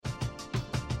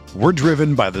We're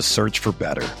driven by the search for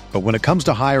better. But when it comes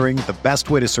to hiring, the best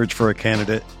way to search for a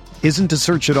candidate isn't to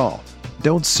search at all.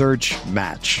 Don't search,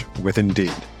 match with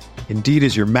Indeed. Indeed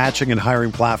is your matching and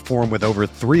hiring platform with over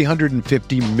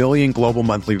 350 million global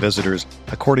monthly visitors,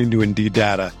 according to Indeed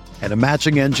data, and a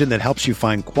matching engine that helps you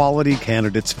find quality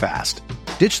candidates fast.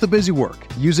 Ditch the busy work.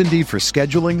 Use Indeed for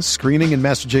scheduling, screening, and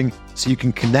messaging so you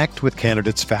can connect with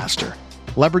candidates faster.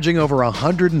 Leveraging over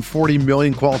 140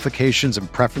 million qualifications and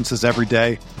preferences every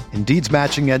day, Indeed's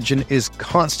matching engine is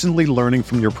constantly learning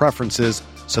from your preferences,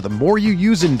 so the more you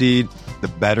use Indeed, the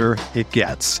better it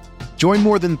gets. Join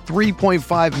more than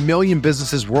 3.5 million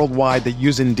businesses worldwide that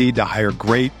use Indeed to hire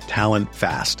great talent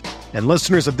fast. And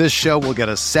listeners of this show will get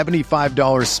a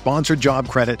 $75 sponsored job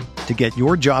credit to get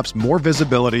your jobs more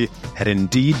visibility at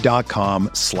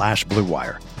Indeed.com/Blue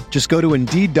Wire. Just go to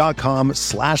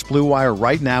Indeed.com/Blue Wire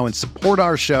right now and support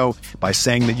our show by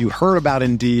saying that you heard about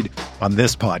Indeed on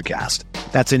this podcast.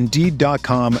 That's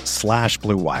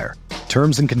Indeed.com/Blue Wire.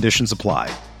 Terms and conditions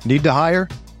apply. Need to hire?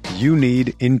 You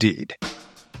need Indeed.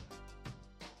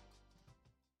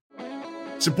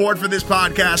 Support for this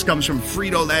podcast comes from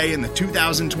Frito-Lay and the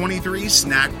 2023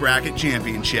 Snack Bracket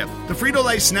Championship. The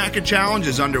Frito-Lay Snack-It Challenge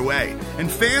is underway,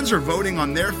 and fans are voting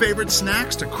on their favorite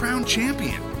snacks to crown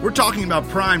champion. We're talking about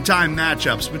prime-time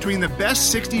matchups between the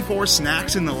best 64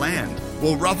 snacks in the land.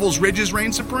 Will Ruffles Ridges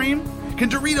reign supreme?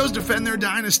 Can Doritos defend their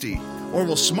dynasty? Or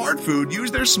will Smart Food use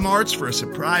their smarts for a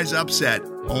surprise upset?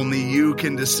 Only you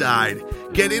can decide.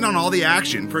 Get in on all the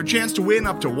action for a chance to win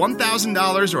up to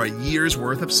 $1,000 or a year's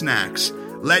worth of snacks.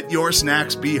 Let your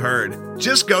snacks be heard.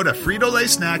 Just go to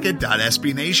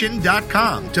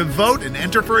fritolaysnacket.sbnation.com to vote and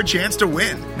enter for a chance to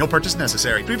win. No purchase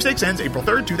necessary. Sweepstakes ends April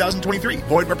 3rd, 2023.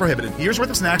 Void where prohibited. Year's worth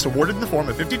of snacks awarded in the form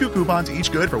of 52 coupons,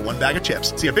 each good for one bag of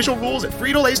chips. See official rules at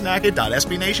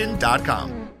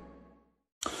fritolaysnacket.sbnation.com.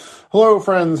 Hello,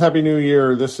 friends. Happy New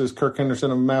Year. This is Kirk Henderson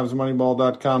of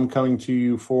MavsMoneyball.com coming to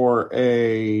you for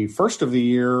a first of the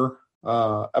year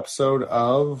episode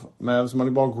of Mavs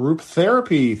Moneyball Group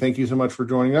Therapy. Thank you so much for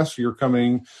joining us. You're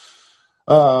joining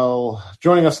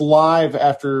us live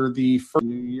after the first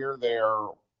new year. Their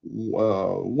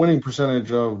winning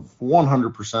percentage of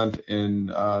 100% in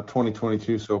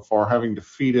 2022 so far, having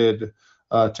defeated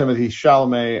Timothy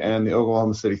Chalamet and the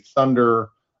Oklahoma City Thunder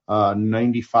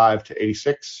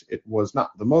 95-86. It was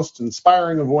not the most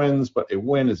inspiring of wins, but a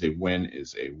win is a win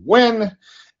is a win.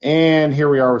 And here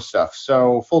we are with stuff.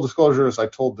 So full disclosure, as I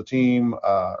told the team,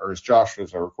 or as Josh,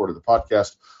 as I recorded the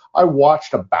podcast, I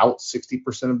watched about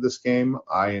 60% of this game.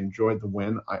 I enjoyed the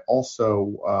win. I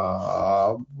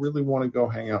also really want to go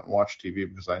hang out and watch TV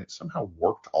because I somehow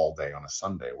worked all day on a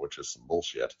Sunday, which is some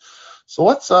bullshit. So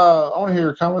I want to hear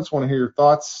your comments, want to hear your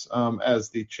thoughts. As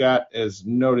the chat is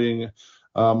noting,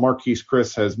 Marquise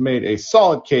Chris has made a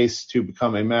solid case to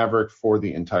become a Maverick for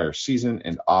the entire season,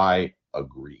 and I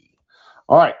agree.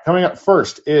 All right, coming up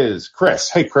first is Chris.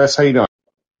 Hey, Chris, how you doing?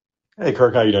 Hey,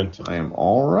 Kirk, how you doing? I am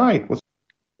all right.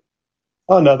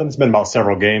 Oh, nothing. It's been about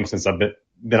several games since I've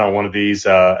been on one of these.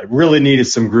 I really needed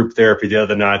some group therapy the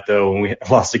other night, though, when we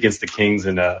lost against the Kings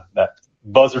and that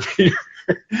buzzer beater.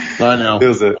 I know. It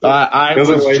was a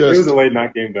late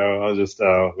night game, though. I was just,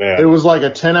 man. It was like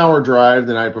a 10-hour drive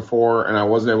the night before, and I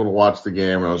wasn't able to watch the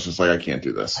game, and I was just like, I can't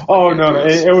do this. Oh, no,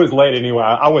 it was late anyway.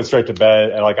 I went straight to bed,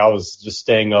 and I was just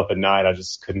staying up at night. I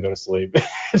just couldn't go to sleep.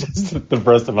 Just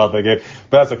depressed about the game.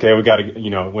 But that's okay. We got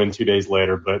to, win 2 days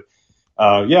later. But,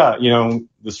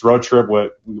 this road trip,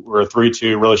 we're a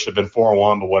 3-2, really should have been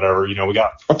 4-1, but whatever. We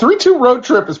got a 3-2 road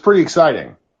trip is pretty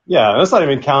exciting. Yeah, that's not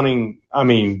even counting.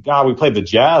 We played the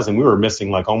Jazz and we were missing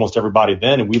like almost everybody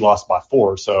then, and we lost by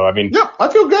 4. So yeah, I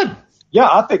feel good. Yeah,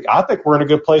 I think we're in a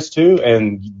good place too,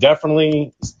 and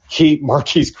definitely keep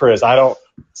Marquise Chris. I don't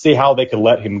see how they could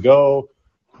let him go.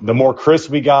 The more Chris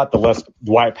we got, the less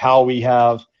Dwight Powell we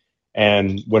have,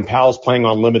 and when Powell's playing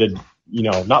on limited,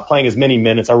 not playing as many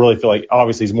minutes, I really feel like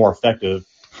obviously he's more effective.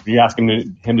 If you ask him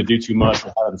to do too much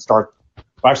or have him start.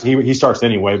 Well, actually, he starts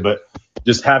anyway, but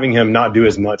just having him not do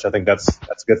as much, I think that's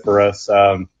good for us.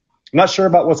 I'm not sure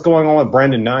about what's going on with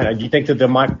Brandon Knight. Do you think that they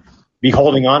might be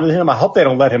holding on to him? I hope they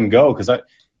don't let him go because I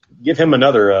give him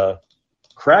another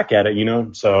crack at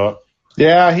it, So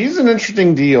yeah, he's an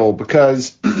interesting deal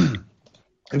because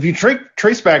if you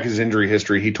trace back his injury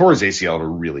history, he tore his ACL at a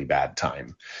really bad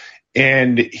time,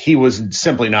 and he was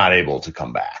simply not able to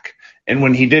come back. And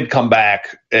when he did come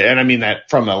back, and I mean that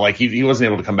from he wasn't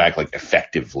able to come back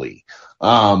effectively.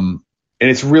 And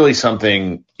it's really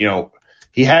something,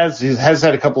 he has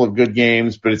had a couple of good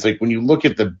games, but it's like when you look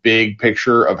at the big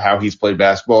picture of how he's played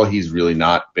basketball, he's really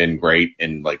not been great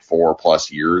in like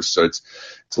 4+ years. So it's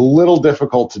a little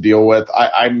difficult to deal with.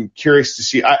 I'm curious to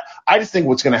see. I just think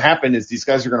what's going to happen is these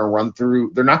guys are going to run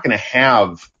through. They're not going to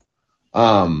have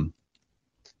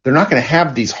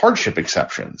these hardship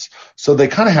exceptions. So they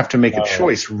kind of have to make a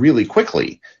choice really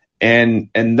quickly. And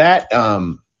that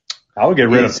I would get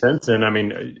rid of Pinson. I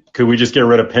mean, could we just get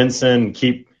rid of Pinson?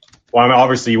 Well, I mean,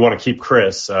 obviously you want to keep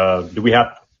Chris. Do we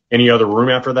have any other room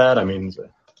after that? I mean,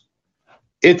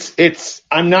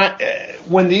 I'm not,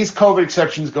 when these COVID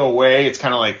exceptions go away, it's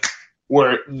kind of like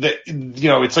where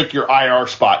it's like your IR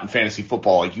spot in fantasy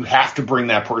football. Like you have to bring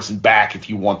that person back if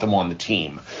you want them on the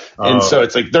team. And so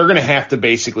it's like, they're going to have to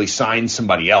basically sign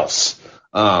somebody else.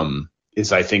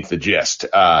 Is I think the gist,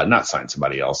 not sign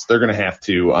somebody else. They're going to have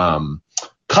to,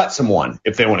 cut someone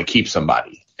if they want to keep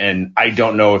somebody. And I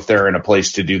don't know if they're in a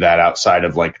place to do that outside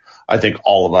of like, I think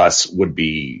all of us would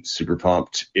be super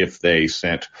pumped if they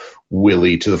sent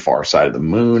Willie to the far side of the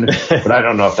moon, but I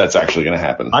don't know if that's actually going to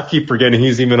happen. I keep forgetting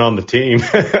he's even on the team.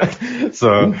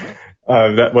 So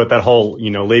that whole,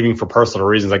 leaving for personal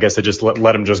reasons, I guess they just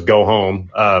let him just go home.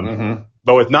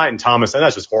 But with Knight and Thomas, and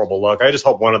that's just horrible luck. I just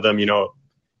hope one of them,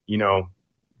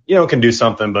 can do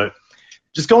something, but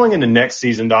just going into next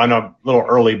season, though, I know a little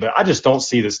early, but I just don't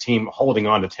see this team holding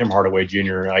on to Tim Hardaway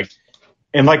Jr.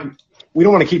 We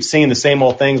don't want to keep seeing the same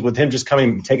old things with him just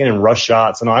coming, taking in rush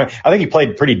shots. And I think he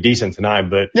played pretty decent tonight,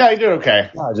 but yeah, he did okay.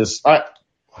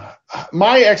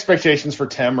 My expectations for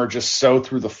Tim are just so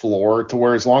through the floor to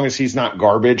where as long as he's not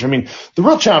garbage, I mean, the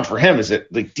real challenge for him is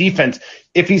that like defense,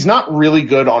 if he's not really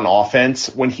good on offense,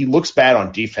 when he looks bad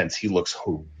on defense, he looks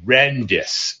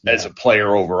horrendous as a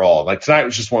player overall. Like tonight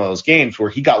was just one of those games where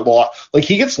he got lost. Like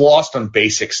he gets lost on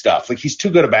basic stuff. Like he's too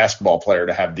good a basketball player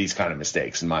to have these kind of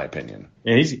mistakes, in my opinion.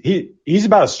 And he's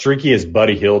about as streaky as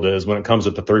Buddy Hield is when it comes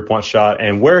with the 3-point shot.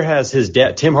 And where has his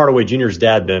dad, Tim Hardaway Jr.'s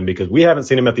dad, been? Because we haven't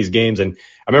seen him at these games. And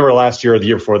I remember last year or the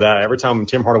year before that, every time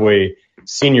Tim Hardaway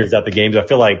Sr.'s at the games, I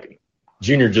feel like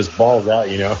Junior just balls out,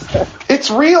 It's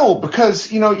real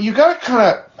because, you got to kind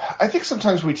of – I think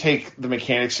sometimes we take the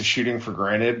mechanics of shooting for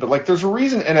granted, but, like, there's a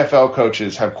reason NFL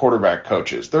coaches have quarterback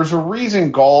coaches. There's a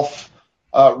reason golf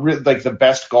like the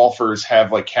best golfers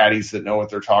have, like, caddies that know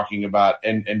what they're talking about,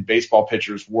 and baseball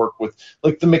pitchers work with –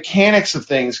 like, the mechanics of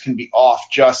things can be off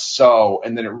just so,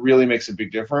 and then it really makes a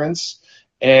big difference.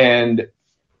 And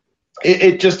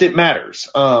it matters.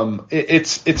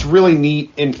 It's really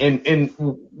neat in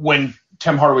when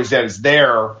Tim Hardaway's dad is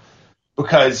there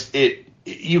because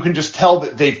you can just tell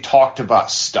that they've talked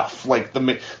about stuff like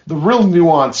the real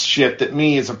nuanced shit that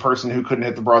me as a person who couldn't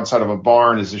hit the broadside of a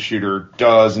barn as a shooter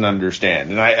doesn't understand.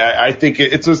 And I think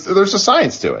there's a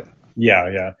science to it.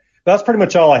 Yeah. That's pretty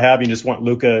much all I have. You just want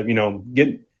Luka,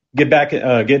 get back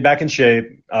in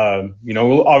shape.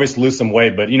 We'll obviously lose some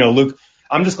weight, but Luke,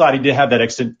 I'm just glad he did have that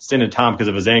extended time because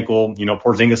of his ankle.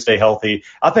 Porzingis stay healthy.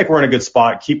 I think we're in a good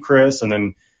spot. Keep Chris and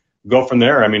then go from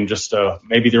there. I mean, just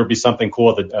maybe there will be something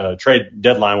cool at the trade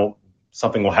deadline.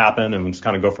 Something will happen and we'll just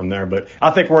kind of go from there. But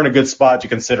I think we're in a good spot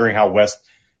considering how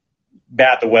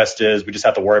bad the West is. We just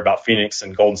have to worry about Phoenix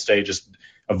and Golden State, just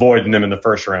avoiding them in the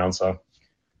first round. So.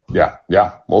 Yeah,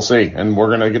 we'll see. And we're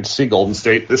going to get to see Golden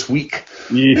State this week.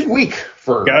 Yeah. Big week.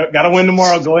 Got to win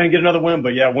tomorrow. Go ahead and get another win.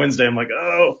 But, yeah, Wednesday, I'm like,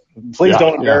 please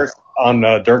don't embarrass on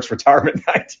Dirk's retirement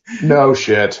night. No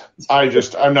shit.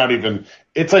 I'm not even –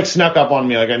 it's like snuck up on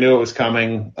me. Like I knew it was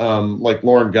coming. Like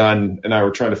Lauren Gunn and I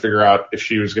were trying to figure out if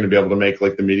she was going to be able to make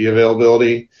like the media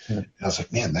availability. And I was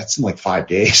like, man, that's in like 5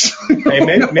 days. Hey,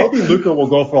 maybe Luka will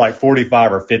go for like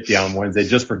 45 or 50 on Wednesday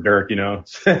just for Dirk,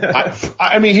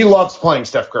 I mean, he loves playing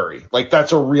Steph Curry. Like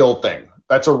that's a real thing.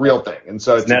 And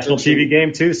so it's national TV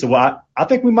game too. So I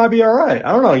think we might be all right.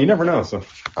 I don't know. You never know. So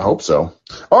I hope so.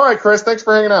 All right, Chris, thanks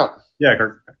for hanging out. Yeah,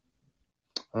 Kirk.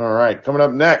 All right, coming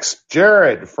up next,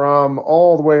 Jared from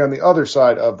all the way on the other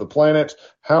side of the planet.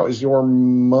 How is your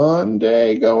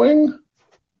Monday going?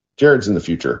 Jared's in the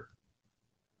future.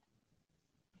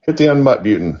 Hit the unmute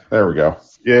button. There we go.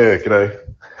 Yeah, g'day.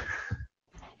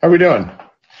 How we doing?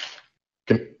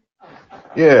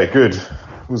 Yeah, good.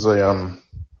 It was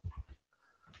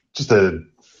just a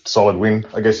solid win,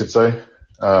 I guess you'd say.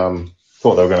 Thought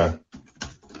they were going to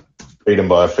beat them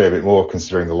by a fair bit more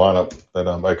considering the lineup that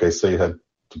OKC had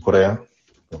to put out.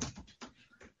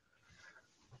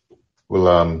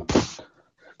 We'll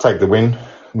take the win,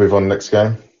 move on next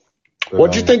game.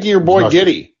 What'd you think of your boy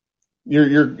Giddey?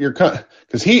 Your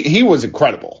because he was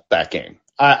incredible that game.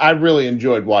 I really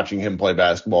enjoyed watching him play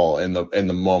basketball in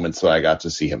the moments that I got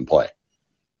to see him play.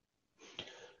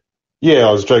 Yeah,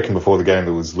 I was joking before the game.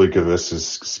 It was Luka versus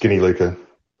skinny Luka,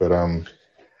 but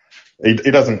he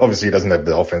doesn't have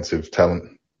the offensive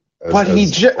talent. Not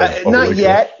Luka,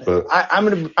 yet. But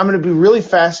I'm gonna be really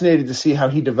fascinated to see how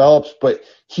he develops. But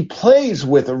he plays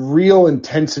with a real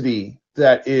intensity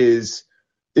that it's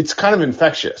kind of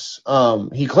infectious.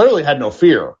 He clearly had no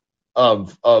fear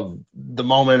of the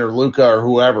moment or Luka or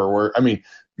whoever.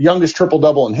 Youngest triple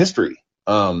double in history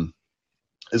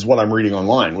is what I'm reading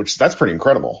online, that's pretty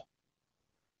incredible.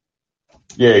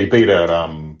 Yeah, he beat out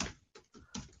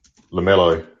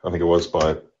LaMelo, I think it was,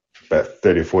 by about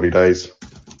 30 or 40 days.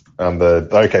 The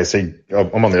OKC,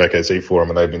 I'm on the OKC forum,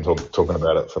 and they've been talking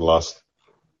about it for the last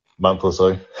month or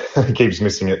so. He keeps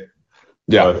missing it.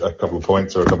 Yeah, a couple of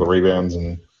points or a couple of rebounds,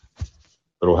 and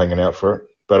they're all hanging out for it.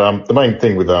 But the main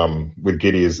thing with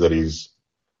Giddey is that he's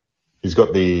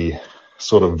got the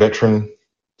sort of veteran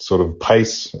sort of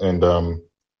pace and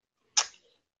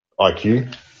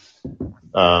IQ.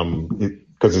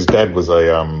 Because his dad was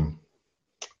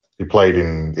he played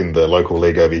in the local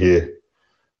league over here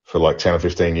for like 10 or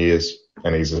 15 years,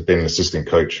 and he's been an assistant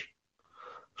coach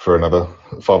for another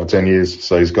 5 or 10 years.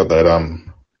 So he's got that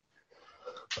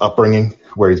upbringing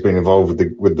where he's been involved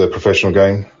with the professional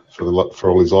game for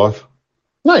all his life.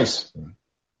 Nice.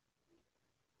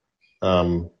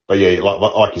 But yeah,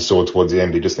 like you saw towards the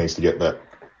end, he just needs to get that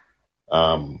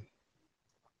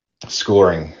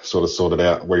scoring sort of sorted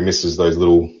out where he misses those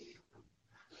little.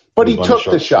 But he took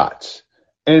the shots,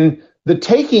 and the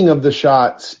taking of the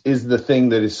shots is the thing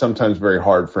that is sometimes very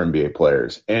hard for NBA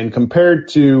players. And compared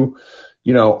to,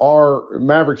 our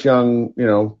Mavericks young,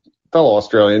 fellow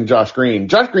Australian, Josh Green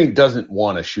doesn't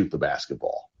want to shoot the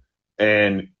basketball.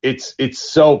 And it's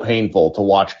so painful to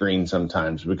watch Green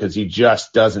sometimes because he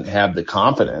just doesn't have the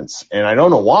confidence. And I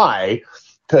don't know why,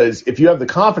 because if you have the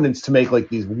confidence to make like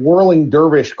these whirling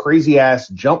dervish, crazy ass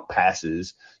jump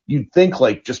passes, you'd think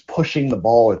like just pushing the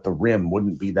ball at the rim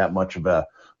wouldn't be that much of a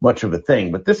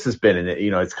thing. But this has been,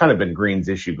 it's kind of been Green's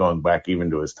issue going back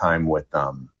even to his time with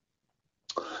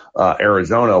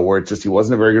Arizona, where it's just he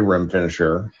wasn't a very good rim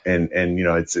finisher, and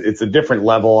it's a different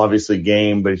level, obviously,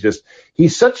 game, but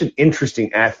he's such an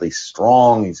interesting athlete,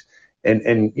 strong. He's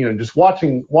just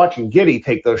watching Giddey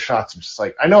take those shots, I'm just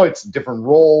like, I know it's a different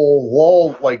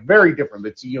role, like very different,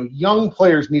 but young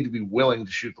players need to be willing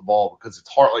to shoot the ball because it's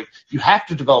hard. Like you have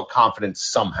to develop confidence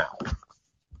somehow.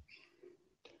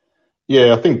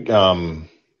 Yeah, I think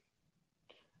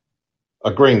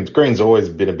Green's always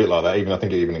been a bit like that. I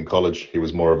think even in college, he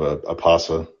was more of a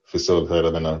passer,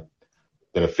 facilitator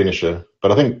than a finisher.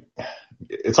 But I think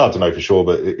it's hard to know for sure.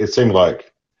 But it seemed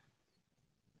like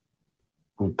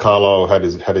Carlisle had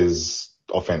his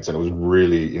offense, and it was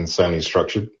really insanely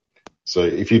structured. So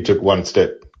if you took one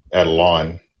step out of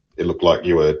line, it looked like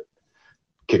you were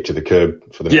kicked to the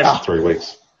curb for the next 3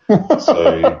 weeks.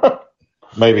 So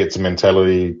maybe it's a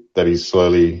mentality that he's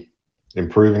slowly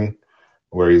improving,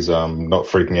 where he's not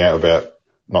freaking out about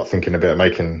not thinking about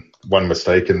making one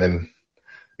mistake and then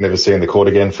never seeing the court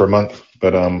again for a month.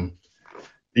 But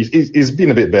he's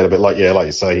been a bit better. But like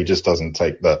you say, he just doesn't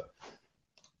take that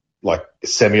like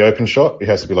semi-open shot. It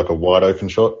has to be like a wide open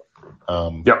shot.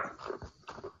 And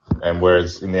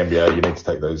whereas in the NBA, you need to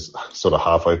take those sort of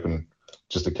half open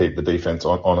just to keep the defense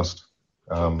honest,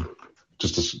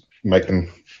 just to make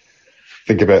them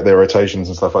think about their rotations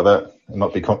and stuff like that, and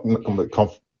not be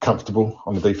comfortable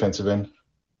on the defensive end.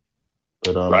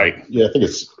 But right. Yeah, I think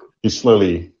he's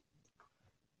slowly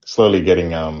getting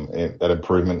that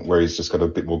improvement where he's just got a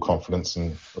bit more confidence,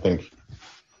 and I think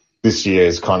this year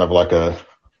is kind of like a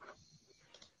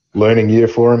learning year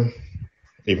for him,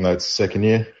 even though it's the second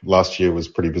year. Last year was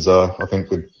pretty bizarre, I think,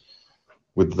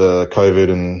 with the COVID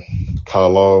and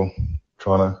Carlisle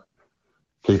trying to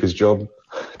keep his job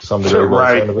to some degree.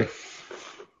 Right. Of it.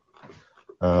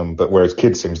 But whereas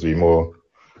Kidd seems to be more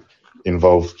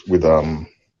involved with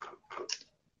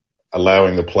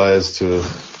allowing the players to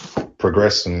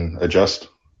progress and adjust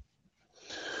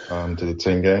to the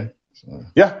team game. So.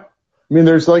 Yeah. I mean,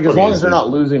 there's like, as long as they're not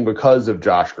losing because of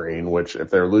Josh Green, which if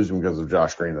they're losing because of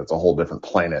Josh Green, that's a whole different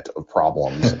planet of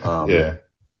problems. Yeah.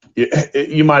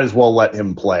 You might as well let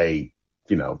him play,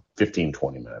 15,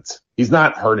 20 minutes. He's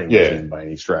not hurting the team by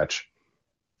any stretch.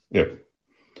 Yeah.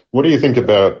 What do you think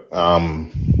about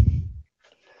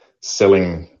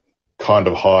selling kind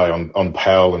of high on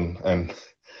Powell and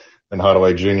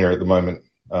Hardaway Jr. at the moment?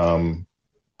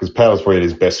 Because Powell's probably at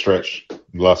his best stretch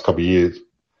in the last couple of years.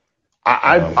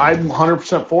 I'm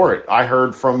 100% for it. I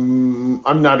heard from,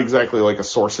 I'm not exactly like a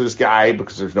sources guy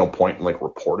because there's no point in like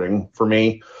reporting for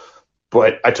me,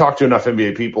 but I talked to enough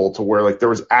NBA people to where like there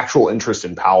was actual interest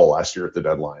in Powell last year at the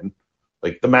deadline.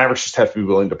 Like, the Mavericks just have to be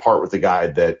willing to part with the guy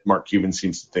that Mark Cuban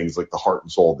seems to think is like the heart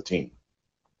and soul of the team.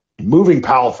 Moving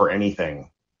Powell for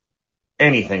anything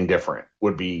different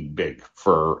would be big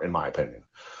in my opinion.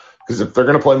 Because if they're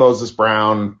going to play Moses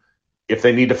Brown, if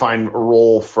they need to find a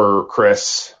role for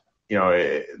Chris,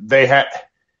 they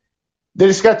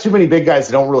just got too many big guys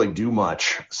that don't really do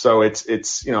much. So it's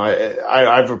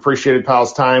I've appreciated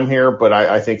Powell's time here, but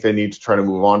I think they need to try to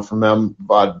move on from them.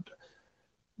 But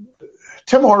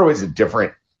Tim Hardaway's a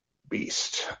different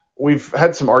beast. We've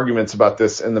had some arguments about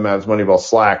this in the Mavs Moneyball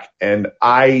Slack, and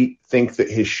I think that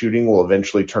his shooting will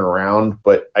eventually turn around,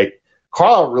 but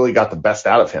Carlisle really got the best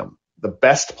out of him, the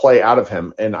best play out of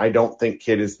him, and I don't think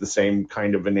Kidd is the same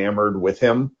kind of enamored with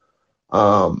him.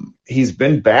 He's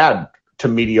been bad to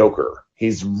mediocre.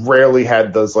 He's rarely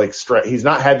had those he's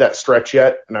not had that stretch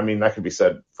yet, and I mean that could be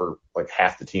said for like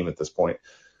half the team at this point.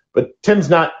 But Tim's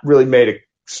not really made a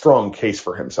strong case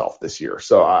for himself this year.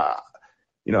 So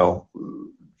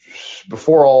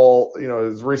before all,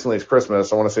 as recently as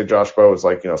Christmas, I want to say Josh Bowe was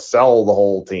like, sell the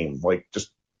whole team. Like,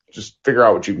 just figure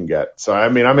out what you can get. So, I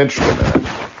mean, I'm interested in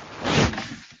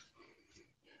that.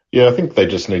 Yeah, I think they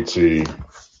just need to,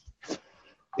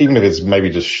 even if it's maybe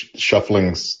just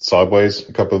shuffling sideways,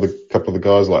 a couple of the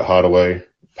guys like Hardaway,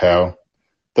 Powell,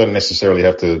 don't necessarily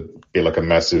have to be like a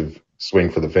massive swing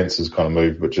for the fences kind of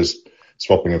move, but just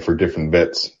swapping them for different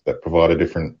vets that provide a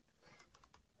different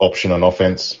option on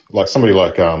offense. Like somebody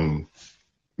like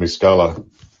Muscala.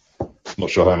 I'm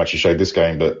not sure how much he showed this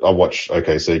game, but I watched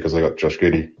OKC because they got Josh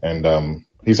Giddey, and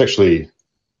he's actually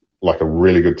like a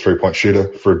really good 3-point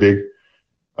shooter for a big,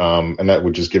 and that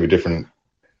would just give a different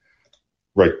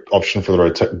option for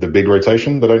the big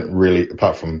rotation. They don't really,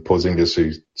 apart from Porzingis,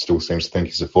 who still seems to think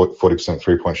he's a 40%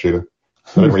 3-point shooter,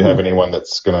 they don't really have anyone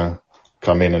that's going to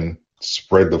come in and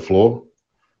spread the floor.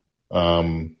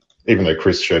 Even though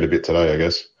Chris showed a bit today, I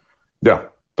guess. Yeah.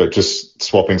 But just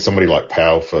swapping somebody like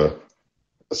Powell for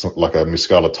like a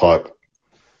Muscala type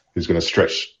who's going to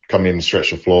come in and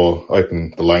stretch the floor,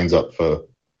 open the lanes up for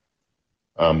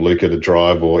Luka to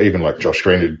drive, or even like Josh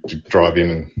Green to drive in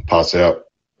and pass out.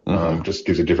 Just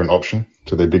gives a different option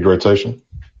to their big rotation.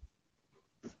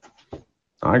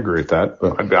 I agree with that.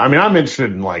 I mean, I'm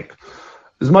interested in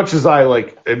as much as I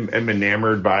am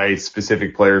enamored by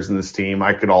specific players in this team,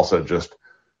 I could also just,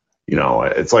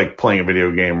 it's like playing a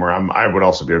video game where I would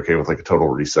also be okay with a total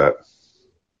reset.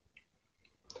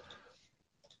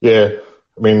 Yeah.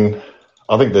 I mean,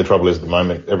 I think the trouble is at the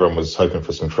moment, everyone was hoping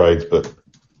for some trades, but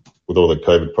with all the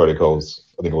COVID protocols,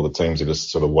 I think all the teams are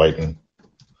just sort of waiting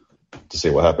to see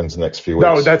what happens the next few weeks.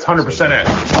 No, that's 100%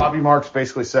 it. Bobby Marks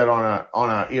basically said on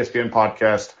a ESPN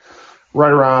podcast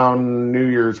right around New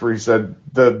Year's, where he said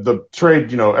the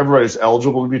trade, everybody's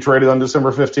eligible to be traded on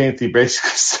December 15th. He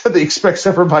basically said he expects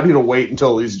everybody to wait until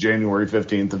at least January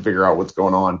 15th to figure out what's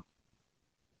going on.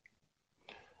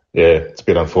 Yeah, it's a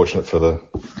bit unfortunate for the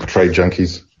trade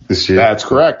junkies this year. That's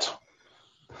correct.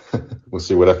 We'll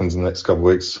see what happens in the next couple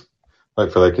of weeks.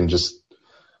 Hopefully they can just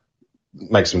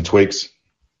make some tweaks.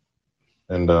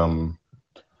 And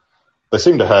they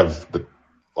seem to have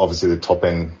obviously the top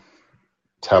end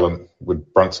talent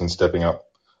with Brunson stepping up,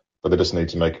 but they just need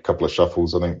to make a couple of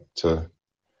shuffles, I think, to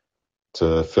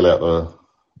fill out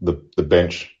the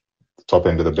bench, the top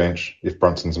end of the bench, if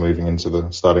Brunson's moving into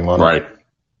the starting lineup. Right.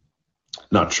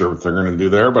 Not sure what they're going to do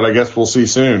there, but I guess we'll see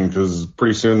soon, because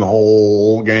pretty soon the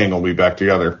whole gang will be back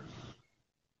together.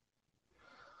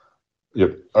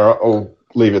 Yep. All right, I'll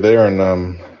leave it there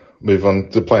and move on.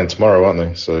 They're playing tomorrow, aren't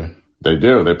they? So they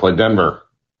do. They play Denver.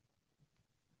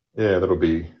 Yeah, that'll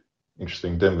be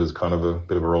interesting. Denver's kind of a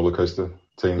bit of a roller coaster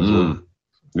team as well.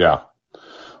 Yeah.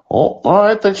 Well, all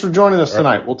right. Thanks for joining us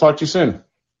tonight. We'll talk to you soon.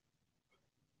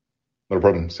 Not a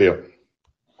problem. See ya.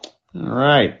 All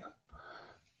right.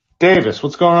 Davis,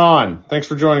 what's going on? Thanks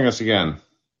for joining us again.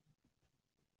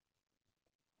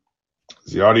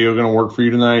 Is the audio going to work for you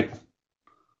tonight?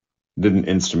 Didn't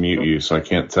insta-mute you, so I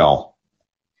can't tell.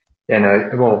 Yeah,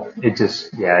 no, well, it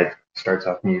starts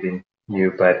off muting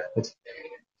you, but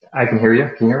I can hear you.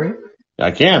 Can you hear me?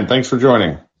 I can. Thanks for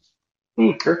joining.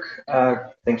 Hey, Kirk.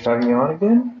 Thanks for having me on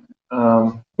again.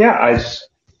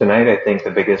 Tonight I think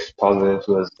the biggest positives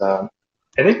was, I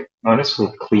think,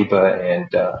 honestly, Kleber and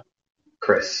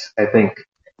Chris. I think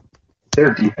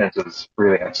their defense was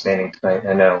really outstanding tonight.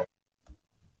 I know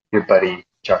your buddy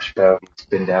Josh Bowe has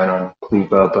been down on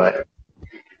Kleber, but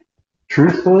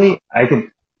truthfully,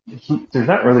 there's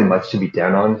not really much to be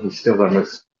down on. He's still the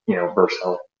most,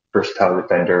 versatile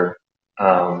defender.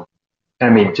 I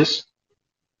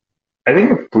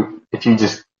think if you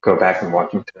just go back and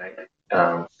watch him tonight,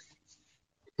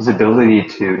 his ability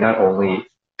to not only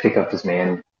pick up his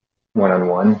man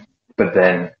one-on-one But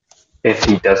then if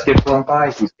he does get blown by,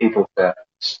 he's able to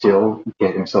still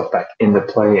get himself back in the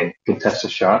play and contest a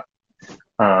shot.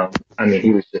 I mean,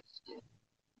 he was just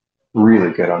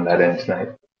really good on that end tonight.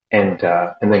 And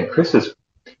then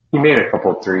he made a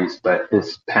couple of threes, but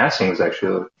his passing was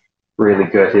actually really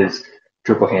good. His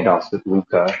triple handoffs with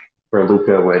Luka, where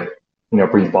Luka would,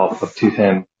 bring the ball up to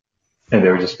him, and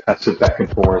they would just pass it back and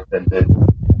forth, and then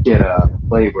get a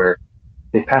play where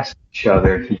they passed each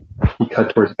other. He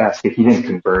cut towards the basket. He didn't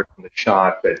convert on the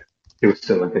shot, but it was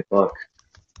still a good look.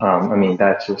 I mean,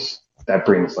 that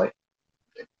brings like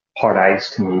hard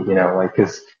ice to me,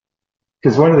 because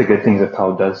one of the good things that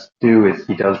Powell does do is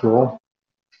he does roll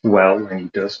well and he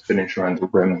does finish around the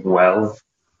rim well,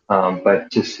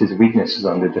 but just his weakness is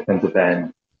on the defensive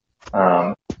end,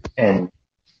 and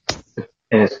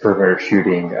his perimeter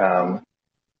shooting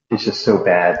is just so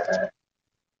bad that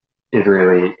it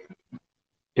really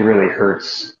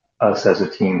hurts us as a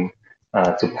team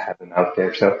to have him out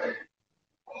there. So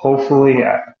hopefully,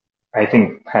 I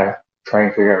think try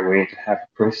and figure out a way to have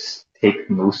Chris take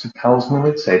most of Powell's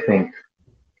minutes. I think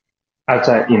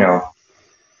outside,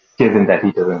 given that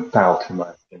he doesn't foul too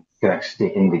much and can actually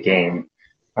stay in the game,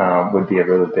 would be a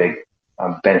really big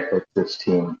benefit to this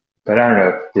team. But I don't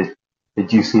know,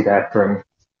 did you see that from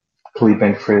Kleba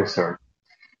and Chris, or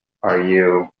are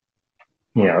you,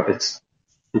 it's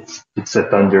the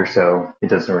Thunder, so it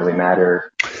doesn't really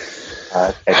matter.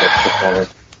 That's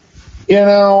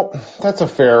a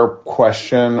fair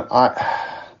question.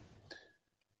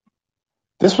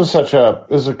 This was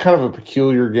a kind of a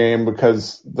peculiar game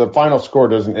because the final score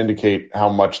doesn't indicate how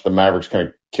much the Mavericks kind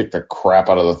of kicked the crap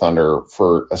out of the Thunder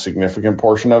for a significant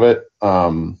portion of it.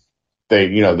 It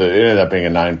ended up being a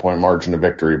 9-point margin of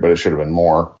victory, but it should have been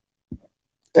more.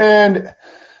 And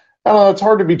I don't know, it's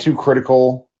hard to be too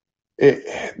critical.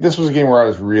 This was a game where I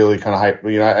was really kind of hyped,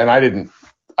 and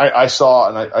I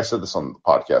said this on the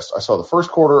podcast. I saw the first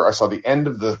quarter, I saw the end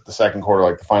of the second quarter,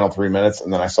 like the final 3 minutes,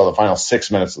 and then I saw the final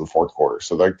 6 minutes of the fourth quarter.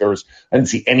 So I didn't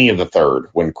see any of the third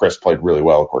when Chris played really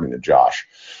well, according to Josh.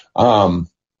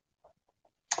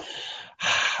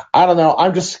 I don't know.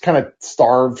 I'm just kind of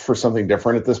starved for something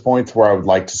different at this point, to where I would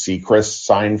like to see Chris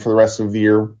sign for the rest of the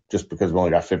year, just because we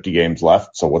only got 50 games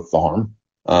left. So what's the harm?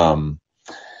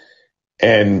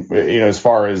 And as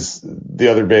far as the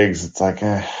other bigs, it's like,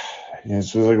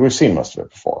 it's like we've seen most of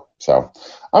it before. So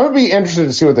I'm going to be interested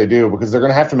to see what they do, because they're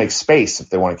going to have to make space if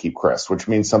they want to keep Chris, which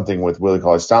means something with Willie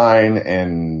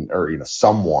Cauley-Stein or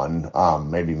someone,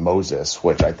 maybe Moses,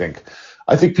 which I think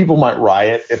people might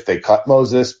riot if they cut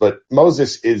Moses, but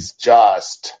Moses is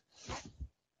just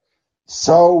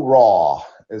so raw,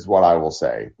 is what I will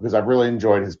say, because I've really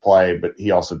enjoyed his play, but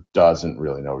he also doesn't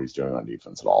really know what he's doing on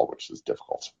defense at all, which is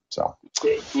difficult. So,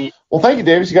 well, thank you,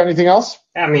 Davis. You got anything else?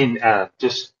 I mean,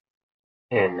 just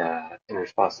in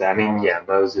response to that, I mean, yeah,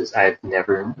 Moses, I've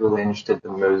never really understood the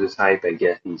Moses hype. I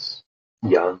guess he's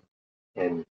young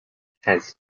and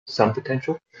has some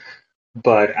potential,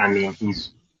 but I mean,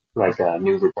 he's like a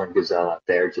newly born gazelle out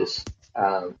there. Just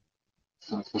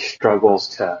he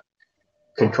struggles to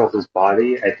control his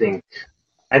body. I think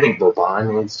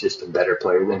Boban is just a better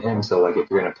player than him. So like, if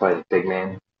you're gonna play the big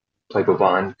man, play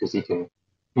Boban, because he can,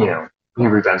 he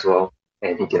rebounds well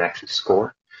and he can actually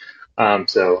score.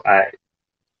 So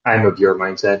I'm of your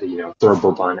mindset, throw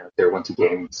Boban out there once a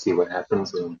game, see what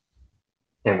happens and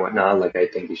whatnot. Like, I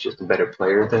think he's just a better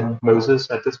player than Moses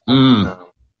at this point.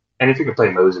 And if you can play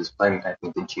Moses, play him, I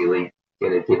think, the G League,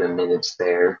 give him minutes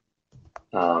there,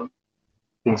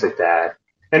 things like that.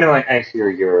 I know I hear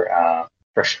your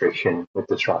frustration with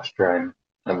this roster.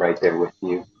 I'm right there with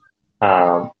you.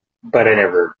 But I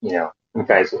never,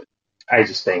 guys, I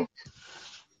just think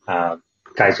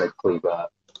guys like Kleba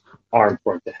are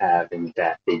important to have, and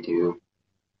that they do.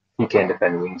 You can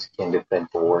defend wings, you can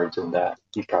defend forwards, and that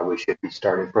he probably should be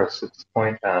starting for us at this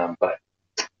point. But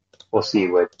we'll see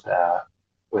with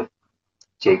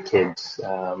Jake Kidd's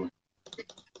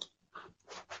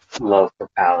love for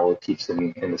Powell keeps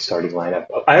him in the starting lineup.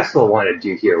 I also want to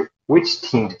do here, which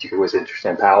team did you was interested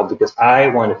in Powell? Because I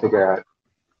want to figure out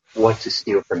what to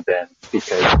steal from them,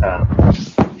 because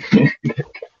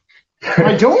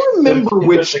I don't remember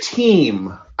which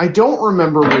team.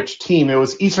 It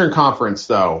was Eastern Conference,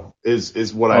 though,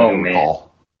 is what I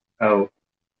recall. Oh,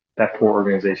 that poor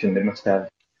organization. They must have.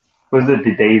 Was it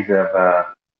the days of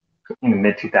in the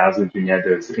mid-2000s when you had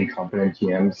those incompetent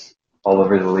GMs all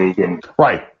over the league? And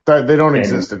right. They don't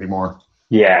exist anymore.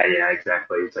 Yeah,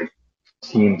 exactly. It's like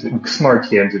smart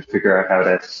teams would figure out how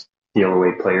to steal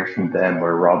away players from them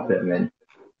or rob them. And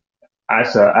I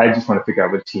just want to figure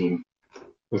out what team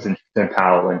was interested in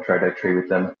Powell and try to trade with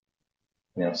them.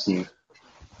 See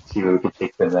see what we can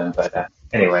take from them. But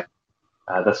anyway,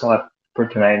 that's all for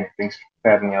tonight. Thanks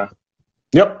for having me on.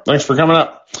 Yep, thanks for coming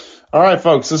up. All right,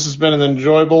 folks, this has been an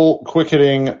enjoyable,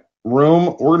 quick-hitting room.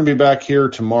 We're going to be back here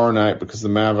tomorrow night because the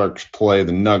Mavericks play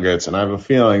the Nuggets, and I have a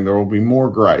feeling there will be more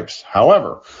gripes.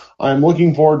 However, I'm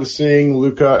looking forward to seeing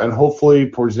Luka and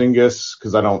hopefully Porzingis,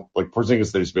 because I don't like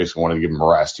Porzingis. They just basically wanted to give him a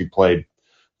rest. He played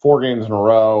 4 games in a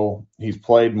row. He's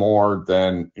played more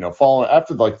than, following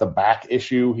after like the back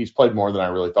issue, he's played more than I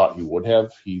really thought he would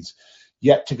have. He's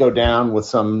yet to go down with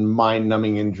some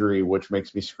mind-numbing injury, which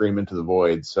makes me scream into the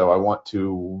void. So I want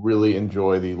to really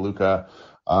enjoy the Luka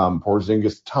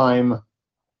Porzingis time.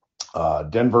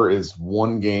 Denver is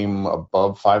 1 game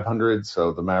above 500,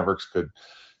 so the Mavericks could,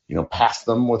 pass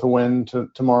them with a win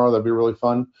tomorrow. That'd be really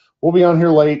fun. We'll be on here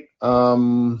late,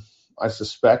 I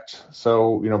suspect.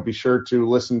 So, be sure to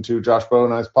listen to Josh Bowe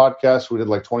and I's podcast. We did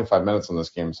like 25 minutes on this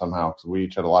game somehow because we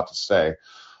each had a lot to say.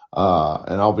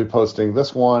 And I'll be posting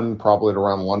this one probably at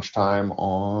around lunchtime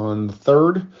on the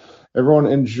 3rd. Everyone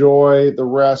enjoy the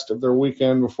rest of their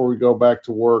weekend before we go back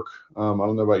to work. I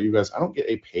don't know about you guys. I don't get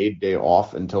a paid day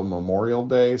off until Memorial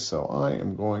Day, so I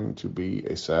am going to be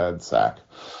a sad sack.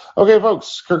 Okay,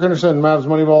 folks, Kirk Henderson, Mavs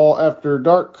Moneyball After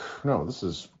Dark. No, this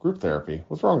is group therapy.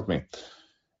 What's wrong with me?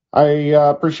 I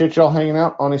appreciate y'all hanging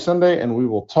out on a Sunday, and we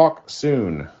will talk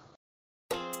soon.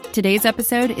 Today's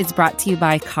episode is brought to you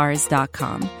by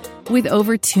Cars.com. With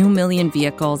over 2 million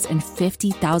vehicles and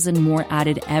 50,000 more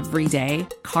added every day,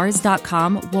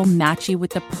 Cars.com will match you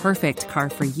with the perfect car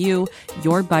for you,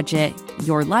 your budget,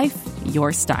 your life,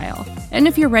 your style. And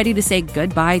if you're ready to say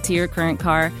goodbye to your current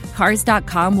car,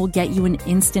 Cars.com will get you an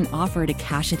instant offer to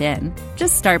cash it in.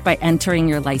 Just start by entering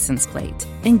your license plate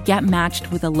and get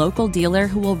matched with a local dealer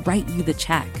who will write you the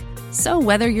check. So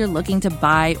whether you're looking to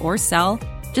buy or sell,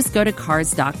 just go to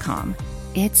Cars.com.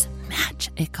 It's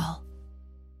magical.